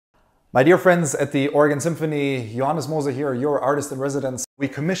My dear friends at the Oregon Symphony, Johannes Moser here, your artist in residence. We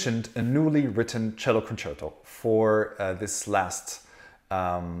commissioned a newly written cello concerto for this last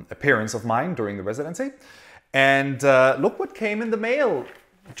appearance of mine during the residency. And look what came in the mail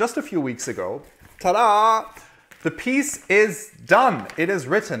just a few weeks ago. Ta-da! The piece is done. It is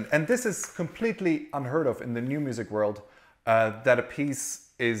written. And this is completely unheard of in the new music world, that a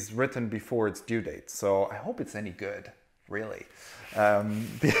piece is written before its due date. So I hope it's any good, really.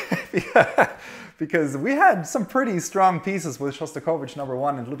 Because we had some pretty strong pieces with Shostakovich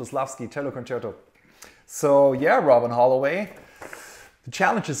 #1 and Lutoslawski cello concerto. So yeah, Robin Holloway, the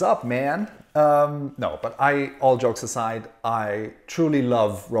challenge is up, man. No, but all jokes aside, I truly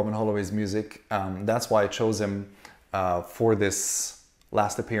love Robin Holloway's music. That's why I chose him for this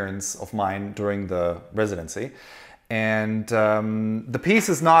last appearance of mine during the residency. And the piece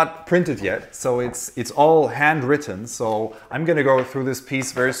is not printed yet, so it's all handwritten. So I'm gonna go through this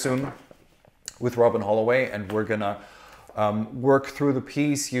piece very soon with Robin Holloway, and we're gonna work through the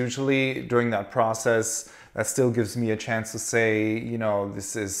piece. Usually during that process, that still gives me a chance to say, you know,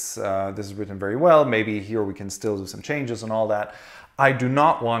 this is written very well. Maybe here we can still do some changes and all that. I do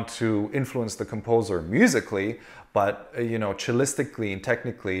not want to influence the composer musically, but you know, cellistically and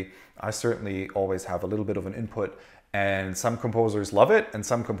technically, I certainly always have a little bit of an input. And some composers love it, and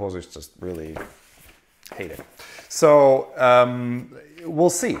some composers just really hate it. So we'll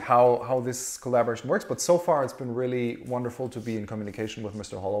see how this collaboration works. But so far, it's been really wonderful to be in communication with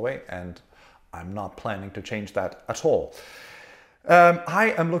Mr. Holloway, and I'm not planning to change that at all.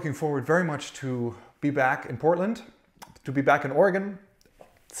 I am looking forward very much to be back in Portland, to be back in Oregon.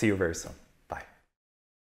 See you very soon.